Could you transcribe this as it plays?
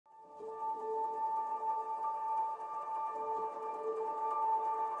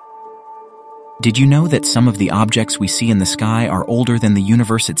Did you know that some of the objects we see in the sky are older than the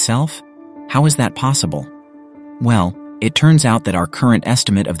universe itself? How is that possible? Well, it turns out that our current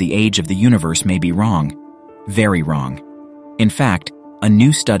estimate of the age of the universe may be wrong. Very wrong. In fact, a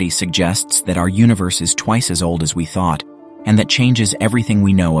new study suggests that our universe is twice as old as we thought, and that changes everything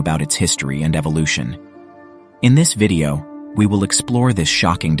we know about its history and evolution. In this video, we will explore this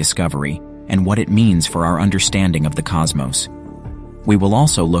shocking discovery and what it means for our understanding of the cosmos. We will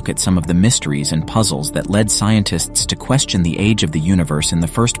also look at some of the mysteries and puzzles that led scientists to question the age of the universe in the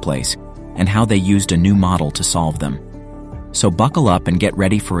first place, and how they used a new model to solve them. So buckle up and get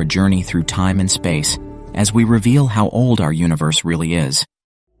ready for a journey through time and space as we reveal how old our universe really is.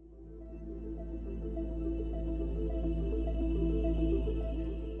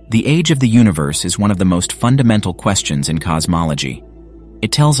 The age of the universe is one of the most fundamental questions in cosmology.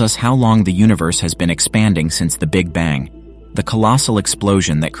 It tells us how long the universe has been expanding since the Big Bang, the colossal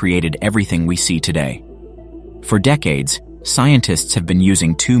explosion that created everything we see today. For decades, scientists have been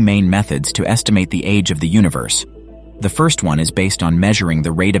using two main methods to estimate the age of the universe. The first one is based on measuring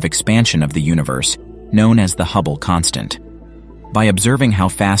the rate of expansion of the universe, known as the Hubble constant. By observing how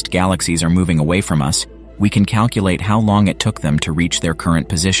fast galaxies are moving away from us, we can calculate how long it took them to reach their current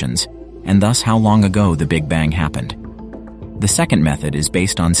positions, and thus how long ago the Big Bang happened. The second method is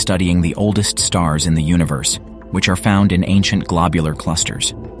based on studying the oldest stars in the universe, which are found in ancient globular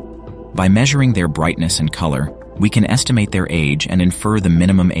clusters. By measuring their brightness and color, we can estimate their age and infer the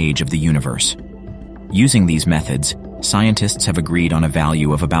minimum age of the universe. Using these methods, scientists have agreed on a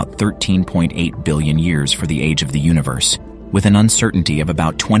value of about 13.8 billion years for the age of the universe, with an uncertainty of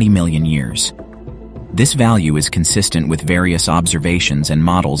about 20 million years. This value is consistent with various observations and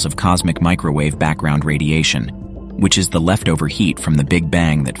models of cosmic microwave background radiation, which is the leftover heat from the Big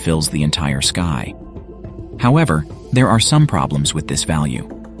Bang that fills the entire sky. However, there are some problems with this value.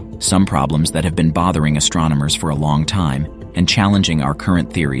 Some problems that have been bothering astronomers for a long time and challenging our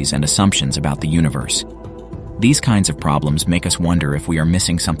current theories and assumptions about the universe. These kinds of problems make us wonder if we are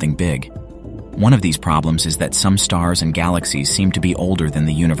missing something big. One of these problems is that some stars and galaxies seem to be older than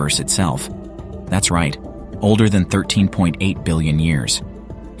the universe itself. That's right, older than 13.8 billion years.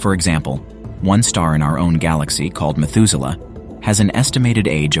 For example, one star in our own galaxy, called Methuselah, has an estimated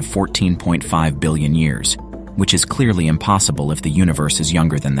age of 14.5 billion years, which is clearly impossible if the universe is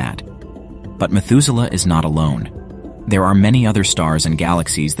younger than that. But Methuselah is not alone. There are many other stars and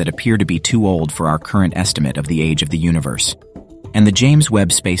galaxies that appear to be too old for our current estimate of the age of the universe. And the James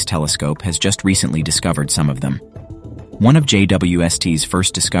Webb Space Telescope has just recently discovered some of them. One of jwst's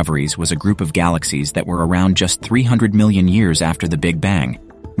first discoveries was a group of galaxies that were around just 300 million years after the Big Bang,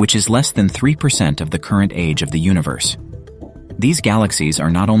 which is less than 3% of the current age of the universe. These galaxies are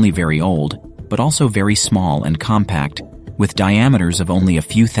not only very old, but also very small and compact, with diameters of only a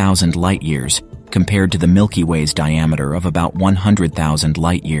few thousand light years, compared to the Milky Way's diameter of about 100,000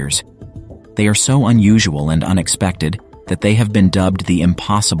 light years. They are so unusual and unexpected that they have been dubbed the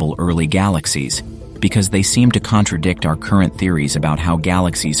impossible early galaxies, because they seem to contradict our current theories about how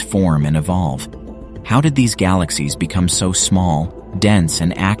galaxies form and evolve. How did these galaxies become so small, dense,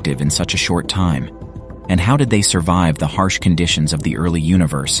 and active in such a short time? And how did they survive the harsh conditions of the early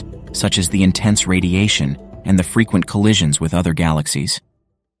universe, such as the intense radiation and the frequent collisions with other galaxies?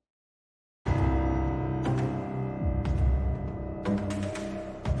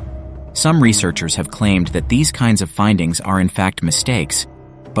 Some researchers have claimed that these kinds of findings are in fact mistakes,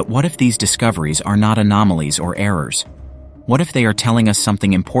 but what if these discoveries are not anomalies or errors? What if they are telling us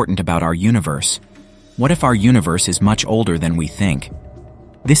something important about our universe? What if our universe is much older than we think?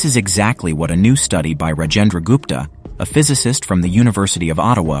 This is exactly what a new study by Rajendra Gupta, a physicist from the University of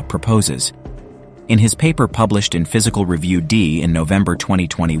Ottawa, proposes. In his paper published in Physical Review D in November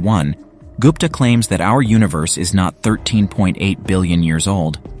 2021, Gupta claims that our universe is not 13.8 billion years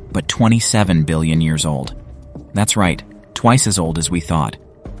old, but 27 billion years old. That's right, twice as old as we thought.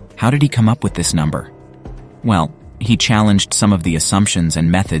 How did he come up with this number? Well, he challenged some of the assumptions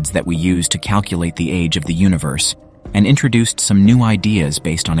and methods that we use to calculate the age of the universe, and introduced some new ideas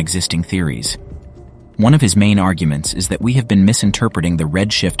based on existing theories. One of his main arguments is that we have been misinterpreting the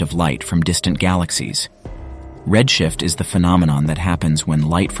redshift of light from distant galaxies. Redshift is the phenomenon that happens when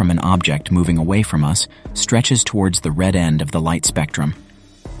light from an object moving away from us stretches towards the red end of the light spectrum.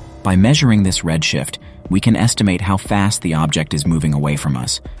 By measuring this redshift, we can estimate how fast the object is moving away from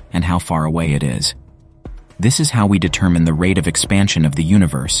us and how far away it is. This is how we determine the rate of expansion of the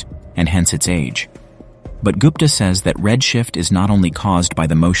universe, and hence its age. But Gupta says that redshift is not only caused by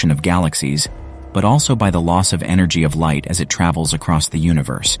the motion of galaxies, but also by the loss of energy of light as it travels across the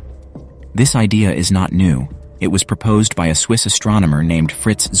universe. This idea is not new, It was proposed by a Swiss astronomer named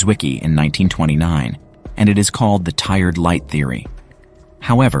Fritz Zwicky in 1929, and it is called the tired light theory.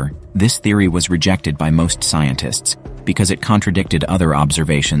 However, this theory was rejected by most scientists because it contradicted other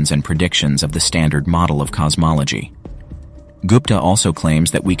observations and predictions of the standard model of cosmology. Gupta also claims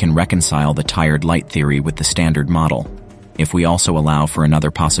that we can reconcile the tired light theory with the standard model, if we also allow for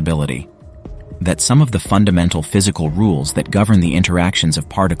another possibility: that some of the fundamental physical rules that govern the interactions of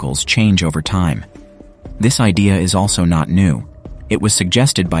particles change over time. This idea is also not new. It was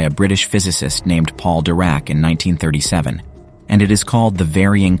suggested by a British physicist named Paul Dirac in 1937, and it is called the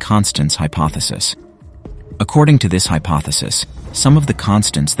varying constants hypothesis. According to this hypothesis, some of the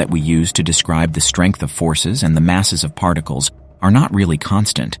constants that we use to describe the strength of forces and the masses of particles are not really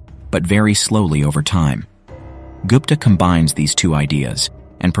constant, but vary slowly over time. Gupta combines these two ideas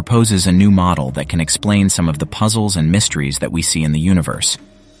and proposes a new model that can explain some of the puzzles and mysteries that we see in the universe.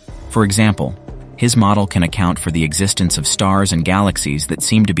 For example, his model can account for the existence of stars and galaxies that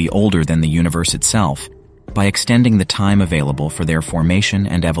seem to be older than the universe itself by extending the time available for their formation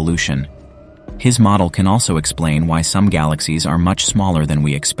and evolution. His model can also explain why some galaxies are much smaller than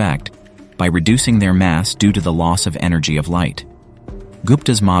we expect by reducing their mass due to the loss of energy of light.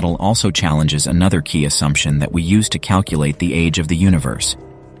 Gupta's model also challenges another key assumption that we use to calculate the age of the universe: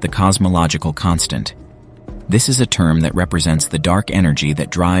 the cosmological constant. This is a term that represents the dark energy that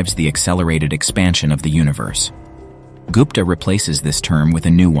drives the accelerated expansion of the universe. Gupta replaces this term with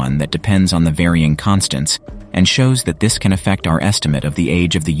a new one that depends on the varying constants and shows that this can affect our estimate of the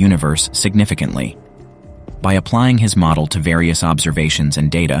age of the universe significantly. By applying his model to various observations and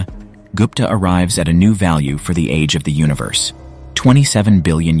data, Gupta arrives at a new value for the age of the universe: 27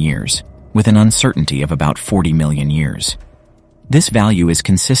 billion years, with an uncertainty of about 40 million years. This value is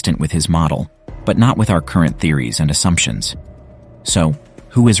consistent with his model, but not with our current theories and assumptions. So,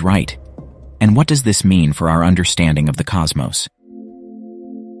 who is right? And what does this mean for our understanding of the cosmos?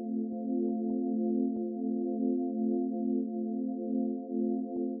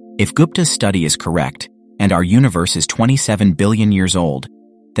 If Gupta's study is correct, and our universe is 27 billion years old,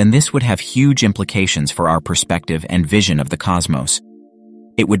 then this would have huge implications for our perspective and vision of the cosmos.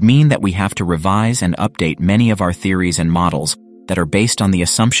 It would mean that we have to revise and update many of our theories and models that are based on the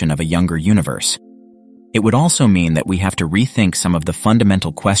assumption of a younger universe. It would also mean that we have to rethink some of the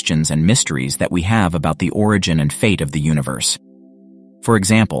fundamental questions and mysteries that we have about the origin and fate of the universe. For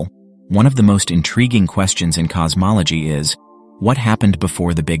example, one of the most intriguing questions in cosmology is, what happened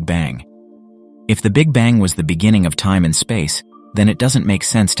before the Big Bang? If the Big Bang was the beginning of time and space, then it doesn't make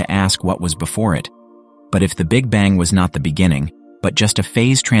sense to ask what was before it. But if the Big Bang was not the beginning, but just a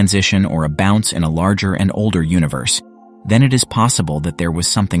phase transition or a bounce in a larger and older universe, then it is possible that there was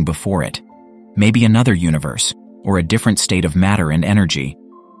something before it. Maybe another universe, or a different state of matter and energy,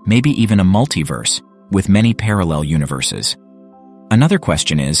 maybe even a multiverse, with many parallel universes. Another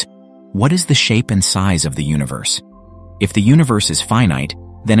question is, what is the shape and size of the universe? If the universe is finite,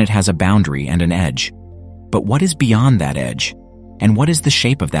 then it has a boundary and an edge. But what is beyond that edge? And what is the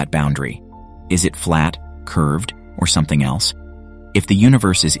shape of that boundary? Is it flat, curved, or something else? If the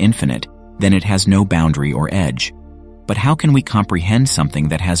universe is infinite, then it has no boundary or edge. But how can we comprehend something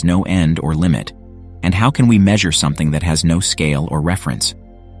that has no end or limit? And how can we measure something that has no scale or reference?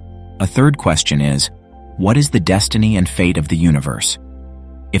 A third question is, what is the destiny and fate of the universe?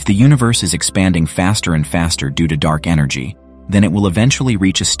 If the universe is expanding faster and faster due to dark energy, then it will eventually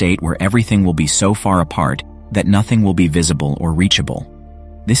reach a state where everything will be so far apart that nothing will be visible or reachable.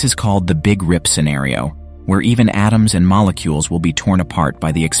 This is called the Big Rip scenario, where even atoms and molecules will be torn apart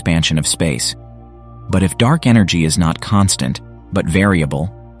by the expansion of space. But if dark energy is not constant, but variable,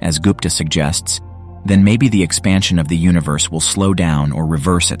 as Gupta suggests, then maybe the expansion of the universe will slow down or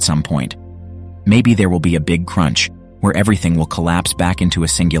reverse at some point. Maybe there will be a big crunch, where everything will collapse back into a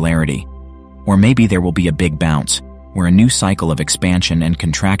singularity. Or maybe there will be a big bounce, where a new cycle of expansion and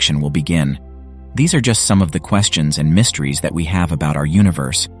contraction will begin. These are just some of the questions and mysteries that we have about our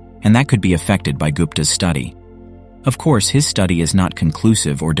universe, and that could be affected by Gupta's study. Of course, his study is not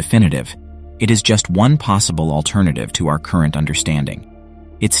conclusive or definitive. It is just one possible alternative to our current understanding.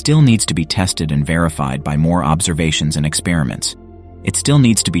 It still needs to be tested and verified by more observations and experiments. It still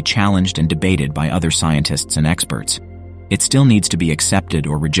needs to be challenged and debated by other scientists and experts. It still needs to be accepted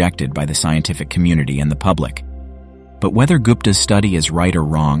or rejected by the scientific community and the public. But whether Gupta's study is right or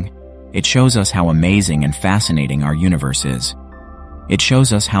wrong, it shows us how amazing and fascinating our universe is. It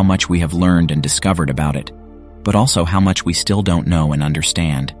shows us how much we have learned and discovered about it, but also how much we still don't know and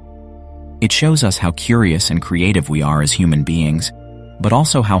understand. It shows us how curious and creative we are as human beings, but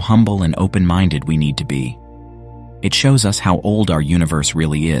also how humble and open-minded we need to be. It shows us how old our universe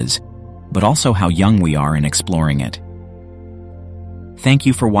really is, but also how young we are in exploring it. Thank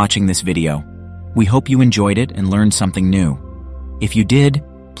you for watching this video. We hope you enjoyed it and learned something new. If you did,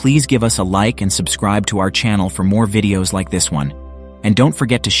 please give us a like and subscribe to our channel for more videos like this one. And don't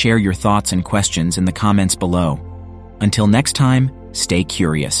forget to share your thoughts and questions in the comments below. Until next time, stay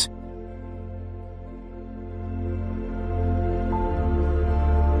curious.